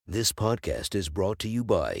This podcast is brought to you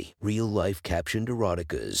by Real Life Captioned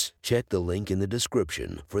Eroticas. Check the link in the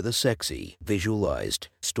description for the sexy, visualized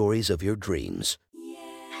stories of your dreams.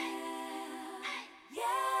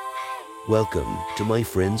 Welcome to my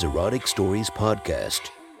friend's Erotic Stories podcast,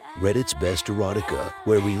 Reddit's Best Erotica,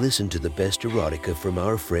 where we listen to the best erotica from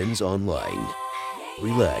our friends online.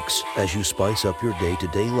 Relax as you spice up your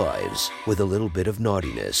day-to-day lives with a little bit of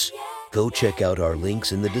naughtiness. Go check out our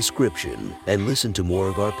links in the description and listen to more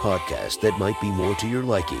of our podcast that might be more to your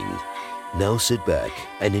liking. Now sit back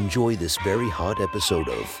and enjoy this very hot episode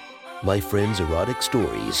of My Friend's Erotic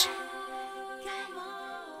Stories.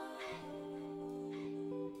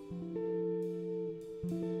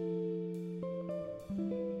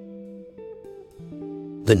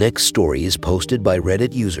 The next story is posted by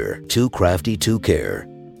Reddit user 2crafty2care.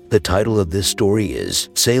 The title of this story is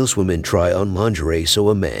Saleswomen Try on Lingerie So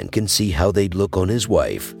a Man Can See How They'd Look on His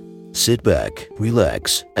Wife. Sit back,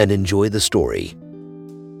 relax, and enjoy the story.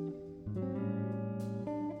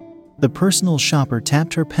 The personal shopper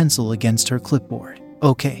tapped her pencil against her clipboard.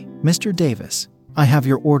 Okay, Mr. Davis, I have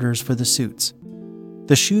your orders for the suits.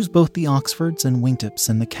 The shoes, both the Oxfords and wingtips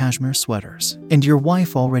and the cashmere sweaters. And your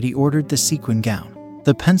wife already ordered the sequin gown,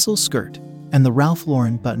 the pencil skirt, and the Ralph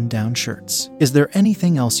Lauren button-down shirts. Is there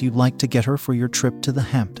anything else you'd like to get her for your trip to the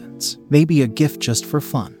Hamptons? Maybe a gift just for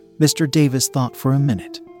fun. Mr. Davis thought for a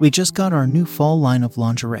minute. We just got our new fall line of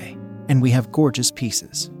lingerie, and we have gorgeous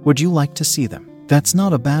pieces. Would you like to see them? That's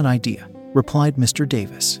not a bad idea, replied Mr.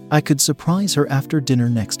 Davis. I could surprise her after dinner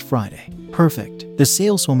next Friday. Perfect. The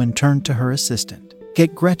saleswoman turned to her assistant.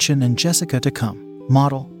 Get Gretchen and Jessica to come.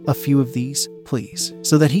 Model a few of these, please,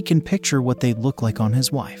 so that he can picture what they'd look like on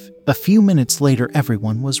his wife. A few minutes later,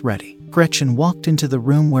 everyone was ready. Gretchen walked into the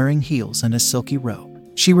room wearing heels and a silky robe.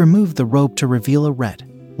 She removed the robe to reveal a red,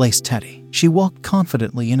 lace teddy. She walked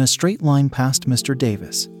confidently in a straight line past Mr.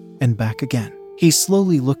 Davis and back again. He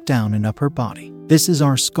slowly looked down and up her body. This is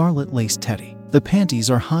our scarlet lace teddy. The panties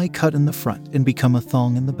are high cut in the front and become a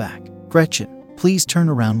thong in the back. Gretchen, please turn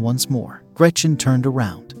around once more. Gretchen turned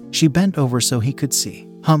around. She bent over so he could see.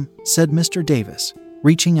 Said Mr. Davis,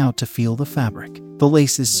 reaching out to feel the fabric. The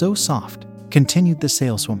lace is so soft, continued the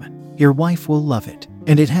saleswoman. Your wife will love it,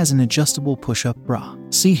 and it has an adjustable push-up bra.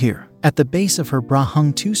 See here. At the base of her bra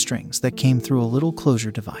hung two strings that came through a little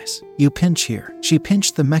closure device. You pinch here. She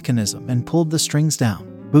pinched the mechanism and pulled the strings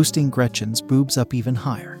down, boosting Gretchen's boobs up even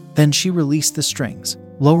higher. Then she released the strings,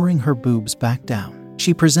 lowering her boobs back down.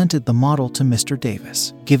 She presented the model to Mr.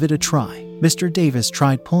 Davis. Give it a try. Mr. Davis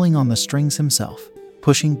tried pulling on the strings himself,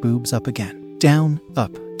 pushing boobs up again. Down,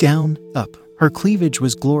 up, down, up. Her cleavage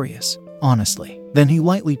was glorious, honestly. Then he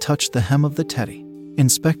lightly touched the hem of the teddy,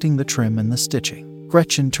 inspecting the trim and the stitching.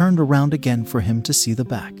 Gretchen turned around again for him to see the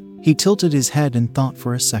back. He tilted his head and thought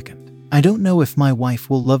for a second. I don't know if my wife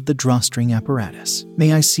will love the drawstring apparatus.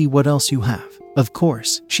 May I see what else you have? Of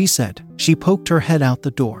course, she said. She poked her head out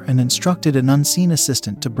the door and instructed an unseen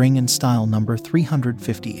assistant to bring in style number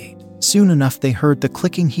 358. Soon enough, they heard the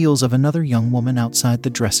clicking heels of another young woman outside the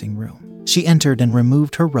dressing room. She entered and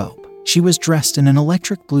removed her robe. She was dressed in an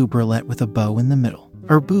electric blue bralette with a bow in the middle.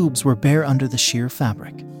 Her boobs were bare under the sheer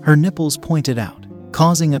fabric. Her nipples pointed out,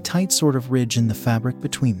 causing a tight sort of ridge in the fabric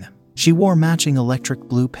between them. She wore matching electric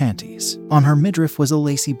blue panties. On her midriff was a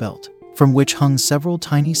lacy belt, from which hung several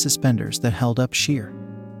tiny suspenders that held up sheer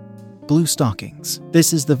blue stockings.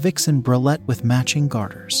 This is the Vixen bralette with matching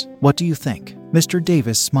garters. What do you think? Mr.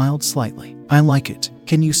 Davis smiled slightly. I like it.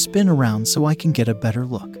 Can you spin around so I can get a better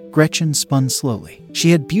look? Gretchen spun slowly.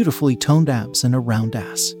 She had beautifully toned abs and a round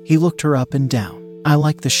ass. He looked her up and down. I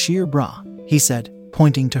like the sheer bra, he said,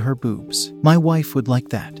 pointing to her boobs. My wife would like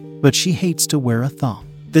that, but she hates to wear a thong.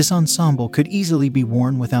 This ensemble could easily be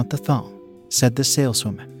worn without the thong, said the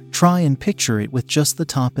saleswoman. Try and picture it with just the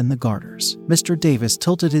top and the garters. Mr. Davis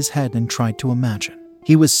tilted his head and tried to imagine.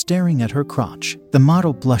 He was staring at her crotch. The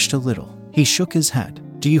model blushed a little. He shook his head.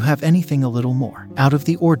 Do you have anything a little more out of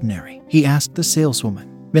the ordinary? He asked the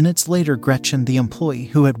saleswoman. Minutes later, Gretchen, the employee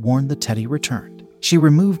who had worn the teddy, returned. She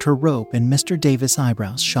removed her robe and Mr. Davis'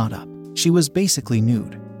 eyebrows shot up. She was basically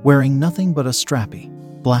nude, wearing nothing but a strappy,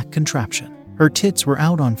 black contraption. Her tits were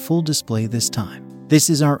out on full display this time. This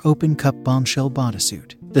is our open-cup bombshell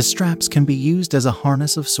bodysuit. The straps can be used as a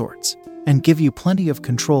harness of sorts and give you plenty of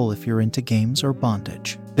control if you're into games or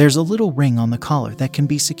bondage. There's a little ring on the collar that can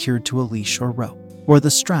be secured to a leash or rope, or the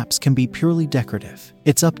straps can be purely decorative.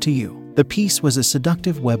 It's up to you. The piece was a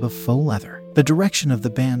seductive web of faux leather. The direction of the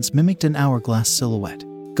bands mimicked an hourglass silhouette,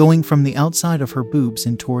 going from the outside of her boobs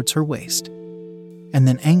in towards her waist, and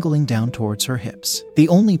then angling down towards her hips. The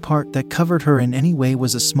only part that covered her in any way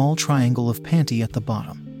was a small triangle of panty at the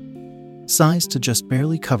bottom, size to just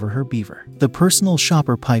barely cover her beaver. The personal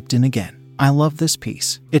shopper piped in again. I love this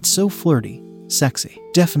piece. It's so flirty, sexy,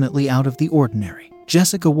 definitely out of the ordinary.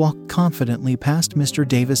 Jessica walked confidently past Mr.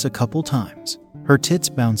 Davis a couple times, her tits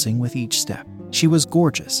bouncing with each step. She was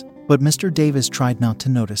gorgeous, but Mr. Davis tried not to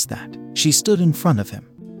notice that. She stood in front of him,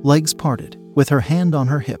 legs parted, with her hand on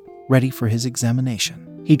her hip, ready for his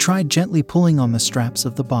examination. He tried gently pulling on the straps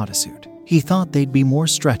of the bodysuit. He thought they'd be more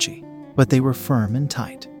stretchy, but they were firm and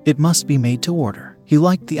tight. It must be made to order. He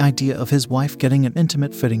liked the idea of his wife getting an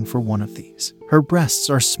intimate fitting for one of these. Her breasts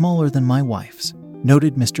are smaller than my wife's,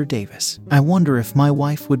 noted Mr. Davis. I wonder if my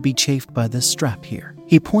wife would be chafed by this strap here.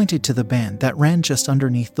 He pointed to the band that ran just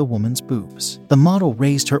underneath the woman's boobs. The model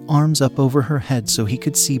raised her arms up over her head so he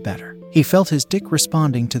could see better. He felt his dick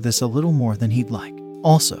responding to this a little more than he'd like.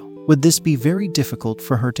 Also, would this be very difficult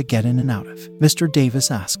for her to get in and out of? Mr.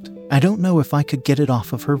 Davis asked. I don't know if I could get it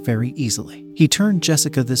off of her very easily. He turned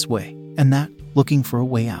Jessica this way and that, looking for a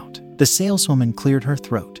way out. The saleswoman cleared her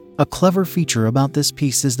throat. A clever feature about this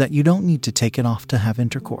piece is that you don't need to take it off to have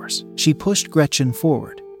intercourse. She pushed Gretchen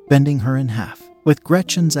forward, bending her in half. With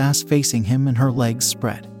Gretchen's ass facing him and her legs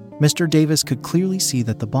spread, Mr. Davis could clearly see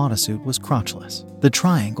that the bodysuit was crotchless. The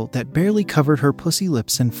triangle that barely covered her pussy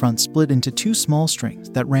lips in front split into two small strings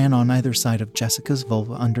that ran on either side of Jessica's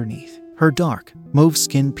vulva underneath. Her dark, mauve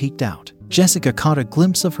skin peeked out. Jessica caught a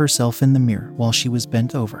glimpse of herself in the mirror while she was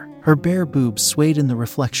bent over. Her bare boobs swayed in the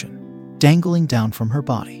reflection, dangling down from her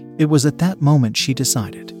body. It was at that moment she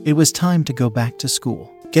decided it was time to go back to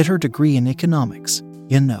school, get her degree in economics.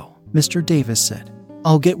 You know, Mr. Davis said,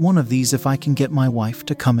 I'll get one of these if I can get my wife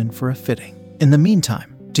to come in for a fitting. In the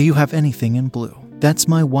meantime, do you have anything in blue? That's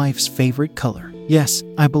my wife's favorite color. Yes,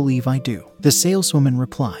 I believe I do, the saleswoman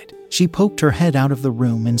replied. She poked her head out of the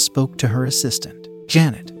room and spoke to her assistant.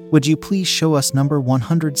 Janet, would you please show us number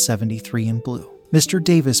 173 in blue? Mr.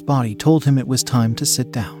 Davis' body told him it was time to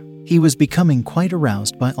sit down. He was becoming quite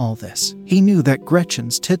aroused by all this. He knew that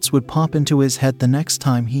Gretchen's tits would pop into his head the next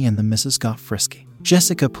time he and the missus got frisky.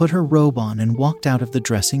 Jessica put her robe on and walked out of the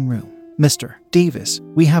dressing room. Mr. Davis,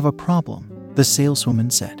 we have a problem, the saleswoman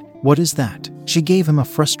said. What is that? She gave him a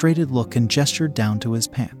frustrated look and gestured down to his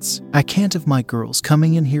pants. I can't have my girls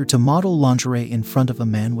coming in here to model lingerie in front of a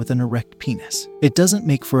man with an erect penis. It doesn't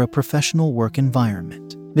make for a professional work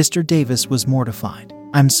environment. Mr. Davis was mortified.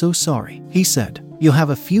 I'm so sorry, he said. You'll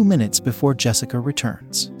have a few minutes before Jessica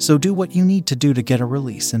returns, so do what you need to do to get a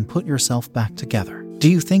release and put yourself back together. Do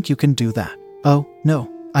you think you can do that? Oh,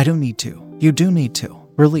 no, I don't need to. You do need to.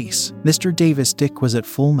 Release. Mr. Davis' dick was at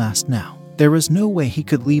full mast now. There was no way he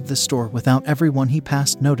could leave the store without everyone he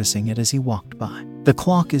passed noticing it as he walked by. The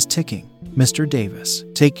clock is ticking. Mr. Davis,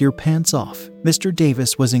 take your pants off. Mr.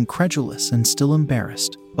 Davis was incredulous and still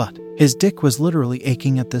embarrassed, but his dick was literally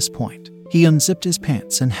aching at this point. He unzipped his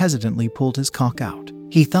pants and hesitantly pulled his cock out.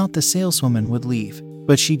 He thought the saleswoman would leave,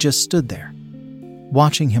 but she just stood there,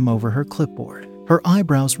 watching him over her clipboard. Her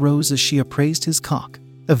eyebrows rose as she appraised his cock,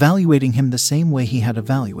 evaluating him the same way he had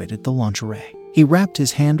evaluated the lingerie. He wrapped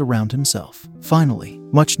his hand around himself. Finally,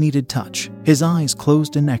 much-needed touch. His eyes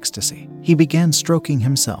closed in ecstasy. He began stroking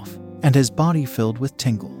himself, and his body filled with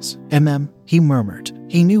tingles. He murmured.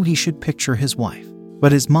 He knew he should picture his wife,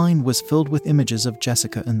 but his mind was filled with images of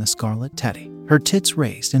Jessica in the scarlet teddy. Her tits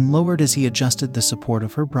raised and lowered as he adjusted the support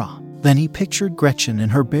of her bra. Then he pictured Gretchen in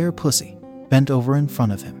her bare pussy, bent over in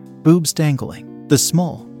front of him, boobs dangling. The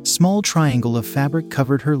small triangle of fabric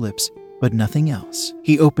covered her lips, but nothing else.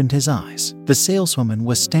 He opened his eyes. The saleswoman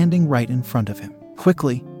was standing right in front of him.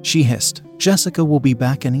 Quickly, she hissed, Jessica will be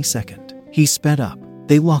back any second. He sped up.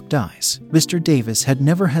 They locked eyes. Mr. Davis had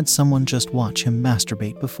never had someone just watch him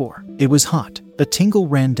masturbate before. It was hot. A tingle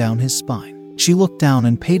ran down his spine. She looked down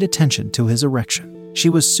and paid attention to his erection. She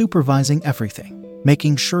was supervising everything,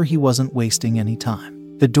 making sure he wasn't wasting any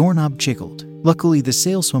time. The doorknob jiggled. Luckily, the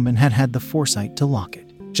saleswoman had had the foresight to lock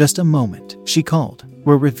it. Just a moment, she called.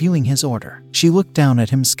 We're reviewing his order. She looked down at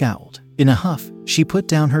him, scowled. In a huff, she put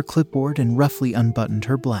down her clipboard and roughly unbuttoned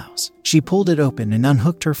her blouse. She pulled it open and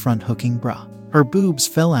unhooked her front-hooking bra. Her boobs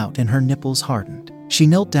fell out and her nipples hardened. She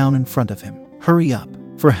knelt down in front of him. Hurry up,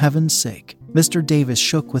 for heaven's sake. Mr. Davis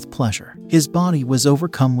shook with pleasure. His body was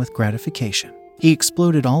overcome with gratification. He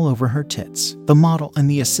exploded all over her tits. The model and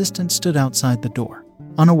the assistant stood outside the door,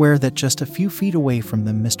 unaware that just a few feet away from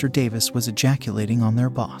them Mr. Davis was ejaculating on their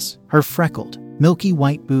boss. Her freckled, milky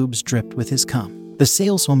white boobs dripped with his cum. The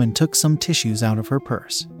saleswoman took some tissues out of her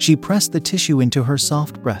purse. She pressed the tissue into her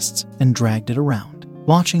soft breasts and dragged it around.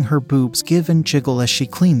 Watching her boobs give and jiggle as she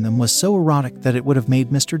cleaned them was so erotic that it would have made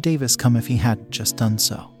Mr. Davis come if he hadn't just done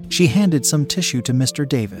so. She handed some tissue to Mr.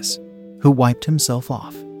 Davis, who wiped himself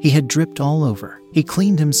off. He had dripped all over. He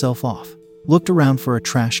cleaned himself off, looked around for a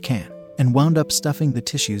trash can, and wound up stuffing the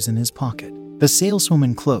tissues in his pocket. The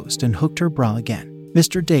saleswoman closed and hooked her bra again.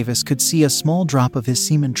 Mr. Davis could see a small drop of his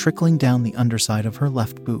semen trickling down the underside of her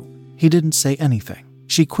left boob. He didn't say anything.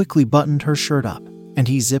 She quickly buttoned her shirt up, and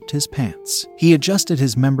he zipped his pants. He adjusted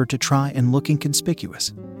his member to try and look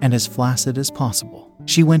inconspicuous and as flaccid as possible.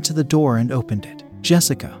 She went to the door and opened it.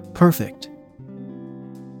 Jessica, perfect.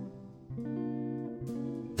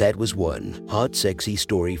 That was one hot, sexy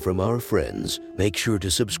story from our friends. Make sure to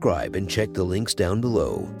subscribe and check the links down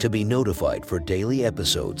below to be notified for daily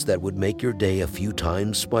episodes that would make your day a few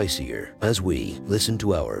times spicier as we listen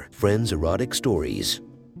to our friends' erotic stories.